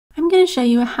going to show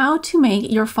you how to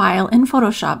make your file in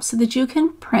Photoshop so that you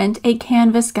can print a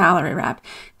canvas gallery wrap.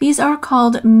 These are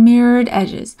called mirrored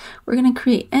edges. We're going to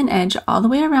create an edge all the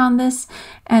way around this,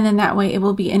 and then that way it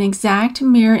will be an exact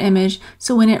mirror image,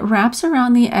 so when it wraps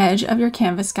around the edge of your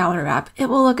canvas gallery wrap, it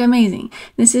will look amazing.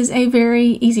 This is a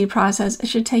very easy process. It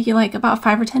should take you like about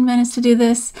 5 or 10 minutes to do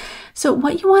this. So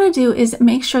what you want to do is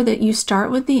make sure that you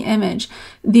start with the image,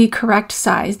 the correct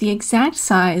size, the exact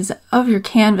size of your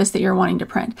canvas that you're wanting to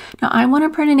print. Now I want to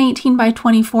print an 18 by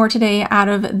 24 today out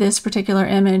of this particular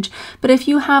image, but if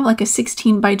you have like a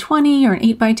 16 by 20 or an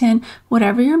 8 by 10,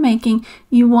 whatever you're making,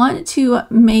 you want to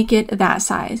make it that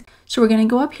size. So we're going to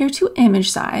go up here to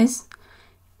image size,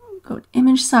 go to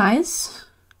image size.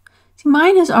 See,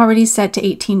 mine is already set to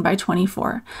 18 by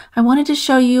 24. I wanted to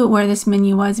show you where this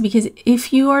menu was because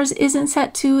if yours isn't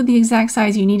set to the exact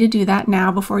size, you need to do that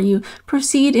now before you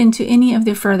proceed into any of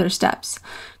the further steps.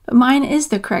 But mine is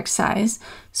the correct size.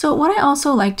 So what I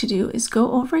also like to do is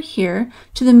go over here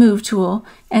to the move tool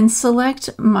and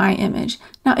select my image.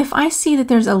 Now if I see that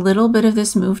there's a little bit of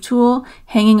this move tool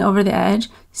hanging over the edge,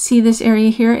 see this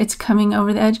area here, it's coming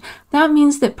over the edge, that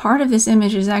means that part of this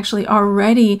image is actually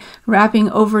already wrapping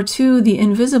over to the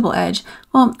invisible edge.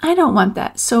 Well, I don't want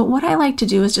that. So what I like to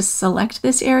do is just select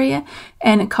this area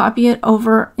and copy it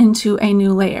over into a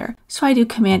new layer. So I do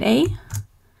Command A,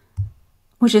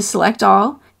 which is select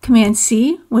all, Command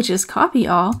C, which is copy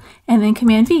all, and then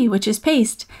Command V, which is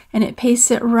paste, and it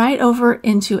pastes it right over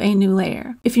into a new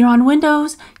layer. If you're on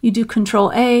Windows, you do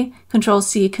Control A, Control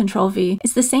C, Control V.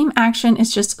 It's the same action,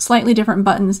 it's just slightly different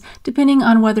buttons, depending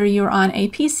on whether you're on a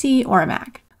PC or a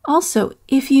Mac. Also,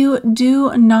 if you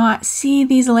do not see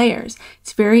these layers,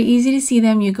 it's very easy to see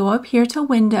them. You go up here to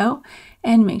Window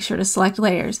and make sure to select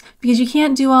Layers, because you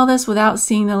can't do all this without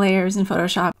seeing the layers in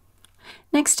Photoshop.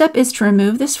 Next step is to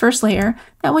remove this first layer.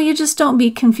 That way you just don't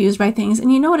be confused by things.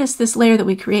 And you notice this layer that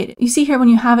we created. You see here when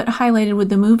you have it highlighted with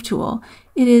the move tool,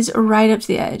 it is right up to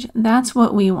the edge. That's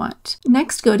what we want.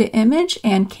 Next, go to image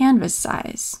and canvas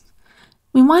size.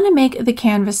 We want to make the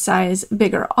canvas size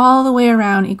bigger all the way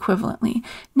around equivalently.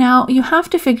 Now you have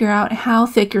to figure out how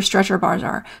thick your stretcher bars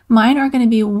are. Mine are going to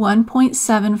be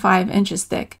 1.75 inches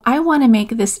thick. I want to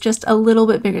make this just a little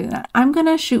bit bigger than that. I'm going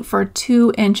to shoot for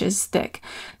 2 inches thick.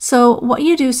 So what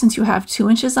you do, since you have 2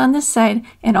 inches on this side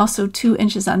and also 2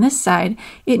 inches on this side,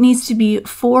 it needs to be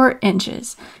 4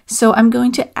 inches. So I'm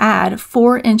going to add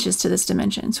 4 inches to this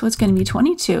dimension. So it's going to be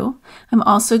 22. I'm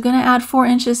also going to add 4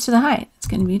 inches to the height. It's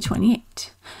going to be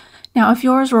 28. Now, if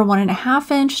yours were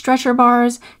 1.5 inch stretcher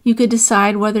bars, you could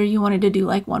decide whether you wanted to do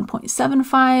like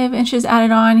 1.75 inches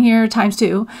added on here times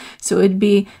 2. So it'd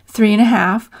be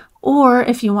 3.5. Or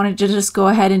if you wanted to just go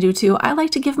ahead and do 2, I like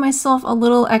to give myself a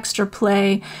little extra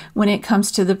play when it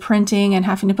comes to the printing and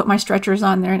having to put my stretchers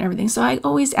on there and everything. So I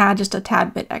always add just a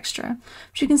tad bit extra.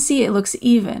 But you can see it looks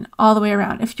even all the way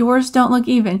around. If yours don't look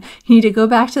even, you need to go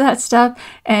back to that step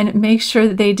and make sure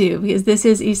that they do, because this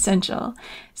is essential.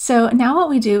 So now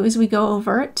what we do is we go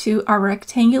over to our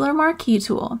rectangular marquee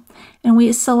tool and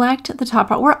we select the top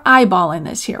part. We're eyeballing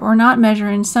this here. We're not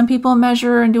measuring. Some people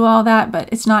measure and do all that, but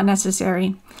it's not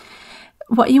necessary.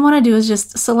 What you want to do is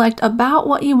just select about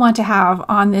what you want to have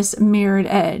on this mirrored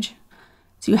edge.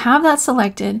 So you have that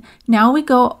selected. Now we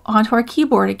go onto our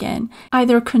keyboard again,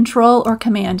 either Control or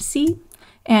Command C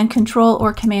and Control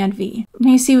or Command V.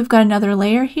 Now you see we've got another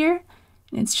layer here.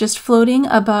 And it's just floating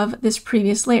above this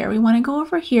previous layer. We want to go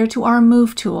over here to our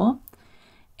Move tool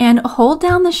and hold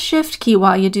down the Shift key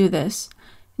while you do this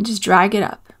and just drag it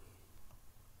up.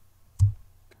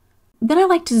 Then I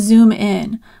like to zoom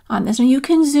in on this. Now you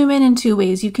can zoom in 2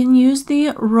 ways. You can use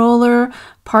the roller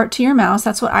part to your mouse.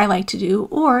 That's what I like to do.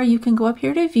 Or you can go up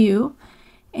here to View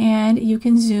and you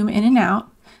can zoom in and out.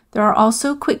 There are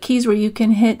also quick keys where you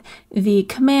can hit the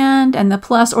Command and the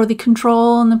plus, or the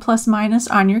Control and the plus minus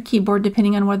on your keyboard,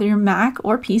 depending on whether you're Mac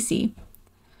or PC.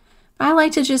 I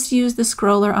like to just use the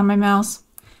scroller on my mouse.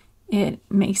 It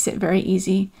makes it very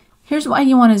easy. Here's why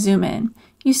you want to zoom in.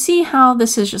 You see how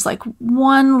this is just like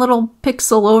one little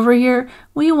pixel over here?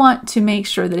 We want to make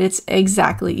sure that it's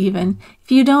exactly even. If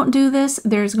you don't do this,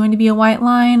 there's going to be a white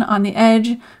line on the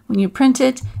edge when you print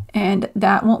it, and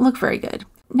that won't look very good.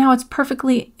 Now it's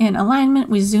perfectly in alignment.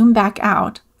 We zoom back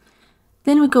out.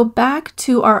 Then we go back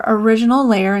to our original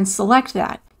layer and select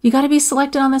that. You got to be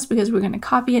selected on this because we're going to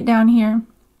copy it down here.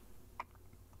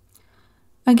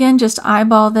 Again, just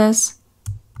eyeball this,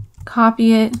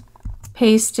 copy it,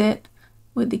 paste it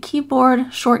with the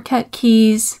keyboard shortcut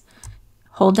keys.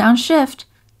 Hold down Shift,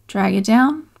 drag it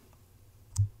down,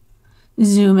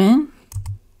 zoom in.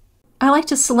 I like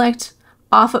to select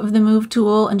off of the Move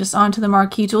tool and just onto the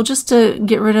Marquee tool, just to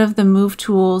get rid of the Move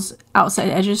tool's outside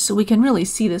edges so we can really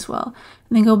see this well.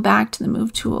 And then go back to the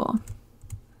Move tool.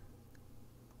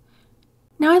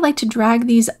 Now I like to drag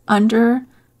these under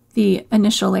the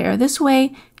initial layer. This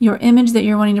way your image that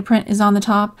you're wanting to print is on the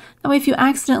top. That way if you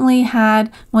accidentally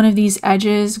had one of these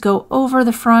edges go over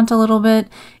the front a little bit,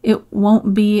 it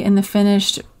won't be in the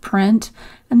finished print.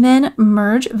 And then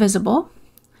merge visible.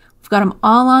 We've got them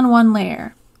all on one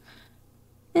layer.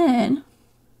 Then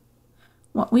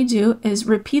what we do is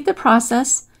repeat the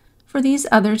process for these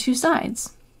other two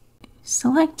sides.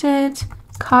 Select it,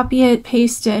 copy it,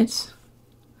 paste it,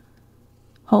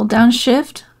 hold down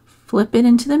Shift, flip it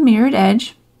into the mirrored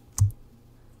edge.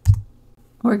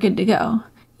 We're good to go.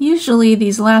 Usually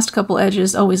these last couple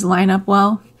edges always line up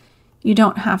well. You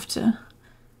don't have to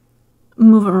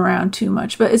move them around too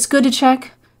much, but it's good to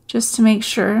check just to make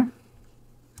sure.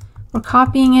 We're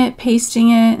copying it, pasting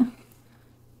it,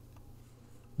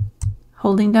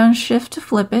 holding down Shift to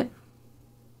flip it,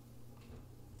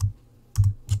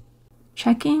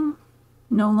 checking,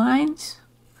 no lines.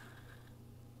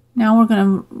 Now we're going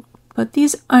to put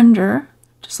these under,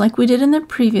 just like we did in the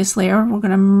previous layer. We're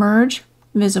going to merge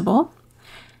visible.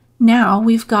 Now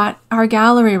we've got our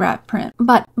gallery wrap print.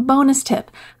 But bonus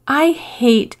tip, I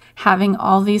hate having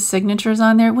all these signatures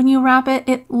on there. When you wrap it,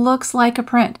 it looks like a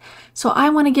print. So I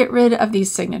want to get rid of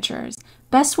these signatures.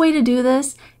 Best way to do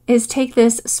this is take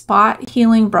this spot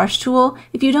healing brush tool.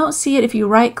 If you don't see it, if you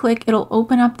right click, it'll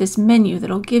open up this menu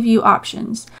that'll give you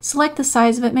options. Select the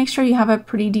size of it. Make sure you have a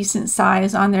pretty decent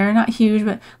size on there. Not huge,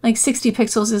 but like 60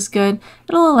 pixels is good.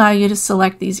 It'll allow you to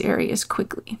select these areas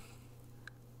quickly.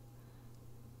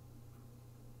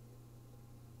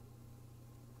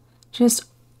 Just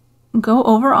go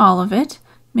over all of it.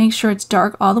 Make sure it's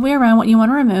dark all the way around what you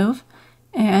want to remove.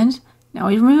 And now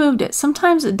we've removed it.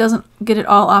 Sometimes it doesn't get it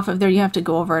all off of there. You have to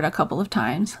go over it a couple of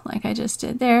times like I just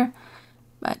did there.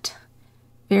 But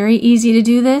very easy to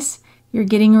do this. You're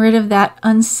getting rid of that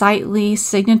unsightly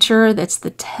signature that's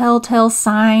the telltale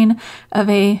sign of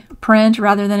a print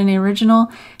rather than an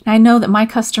original. And I know that my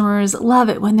customers love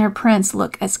it when their prints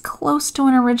look as close to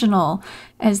an original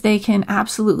as they can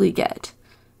absolutely get.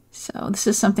 So this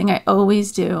is something I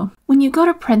always do. When you go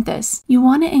to print this, you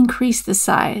want to increase the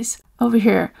size over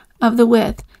here of the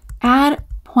width. Add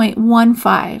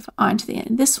 0.15 onto the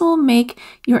end. This will make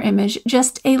your image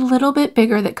just a little bit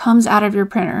bigger that comes out of your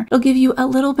printer. It'll give you a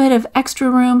little bit of extra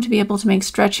room to be able to make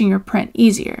stretching your print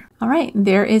easier. All right,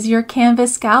 there is your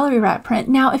Canvas gallery wrap print.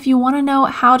 Now, if you want to know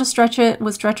how to stretch it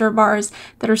with stretcher bars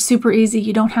that are super easy,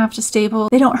 you don't have to staple,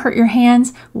 they don't hurt your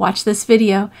hands, watch this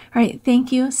video. All right,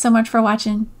 thank you so much for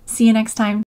watching. See you next time.